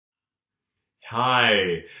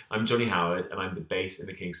Hi, I'm Johnny Howard and I'm the bass in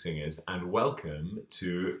the King Singers, and welcome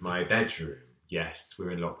to my bedroom. Yes,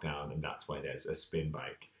 we're in lockdown and that's why there's a spin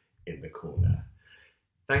bike in the corner.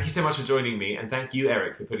 Thank you so much for joining me, and thank you,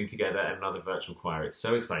 Eric, for putting together another virtual choir. It's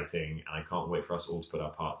so exciting and I can't wait for us all to put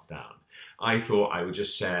our parts down. I thought I would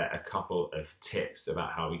just share a couple of tips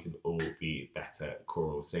about how we can all be better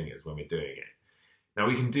choral singers when we're doing it. Now,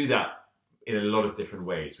 we can do that in a lot of different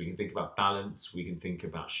ways. We can think about balance, we can think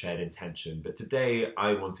about shared intention, but today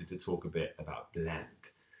I wanted to talk a bit about blend.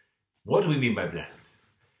 What do we mean by blend?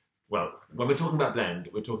 Well, when we're talking about blend,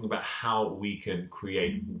 we're talking about how we can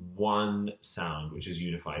create one sound which is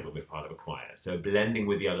unified when we're part of a choir. So blending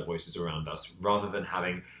with the other voices around us rather than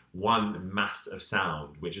having one mass of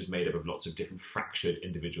sound which is made up of lots of different fractured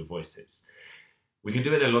individual voices. We can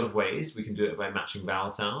do it in a lot of ways. We can do it by matching vowel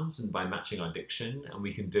sounds and by matching our diction, and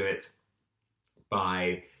we can do it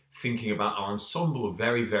by thinking about our ensemble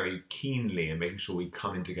very, very keenly and making sure we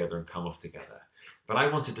come in together and come off together. But I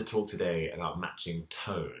wanted to talk today about matching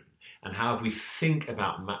tone, and how if we think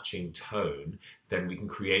about matching tone, then we can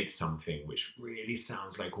create something which really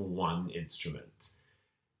sounds like one instrument.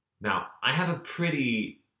 Now, I have a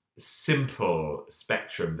pretty simple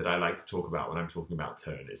spectrum that I like to talk about when I'm talking about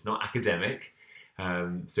tone. It's not academic,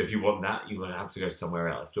 so if you want that, you will have to go somewhere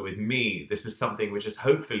else. But with me, this is something which is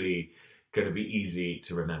hopefully going to be easy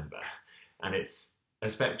to remember. And it's a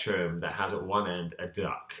spectrum that has at one end a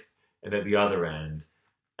duck and at the other end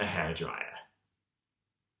a hairdryer.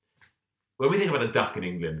 When we think about a duck in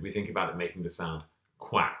England, we think about it making the sound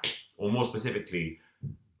quack, or more specifically,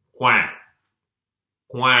 quack,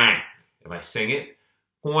 quack. If I sing it,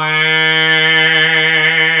 quack.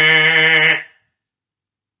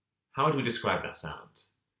 How would we describe that sound?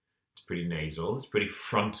 It's pretty nasal, it's pretty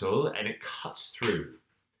frontal, and it cuts through.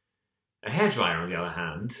 A hairdryer, on the other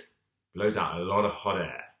hand, blows out a lot of hot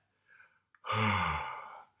air.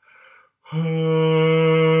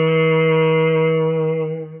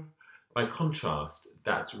 By contrast,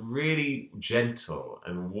 that's really gentle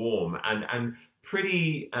and warm and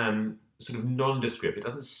pretty sort of nondescript. It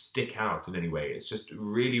doesn't stick out in any way. It's just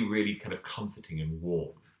really, really kind of comforting and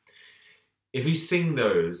warm. If we sing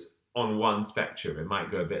those on one spectrum, it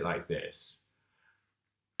might go a bit like this.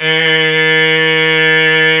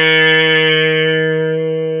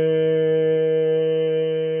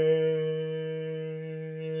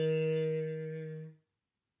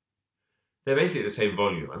 They're basically the same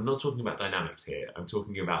volume. I'm not talking about dynamics here. I'm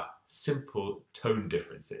talking about simple tone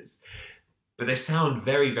differences. But they sound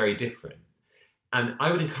very, very different. And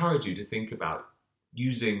I would encourage you to think about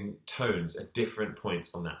using tones at different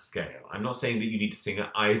points on that scale. I'm not saying that you need to sing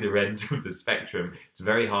at either end of the spectrum. It's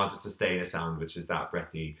very hard to sustain a sound which is that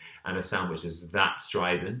breathy, and a sound which is that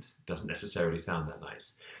strident doesn't necessarily sound that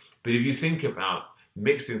nice. But if you think about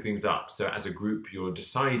mixing things up, so as a group you're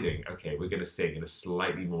deciding, okay, we're going to sing in a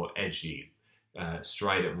slightly more edgy,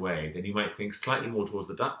 strident way, then you might think slightly more towards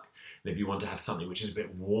the duck. And if you want to have something which is a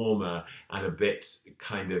bit warmer and a bit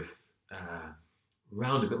kind of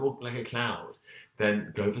round, a bit more like a cloud,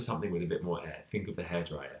 then go for something with a bit more air. Think of the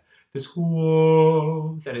hairdryer. This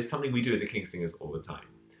warmth, and it's something we do at the King Singers all the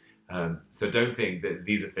time. So don't think that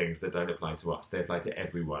these are things that don't apply to us. They apply to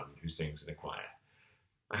everyone who sings in a choir.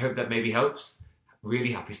 I hope that maybe helps.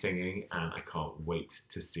 Really happy singing, and I can't wait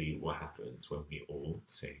to see what happens when we all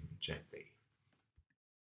sing gently.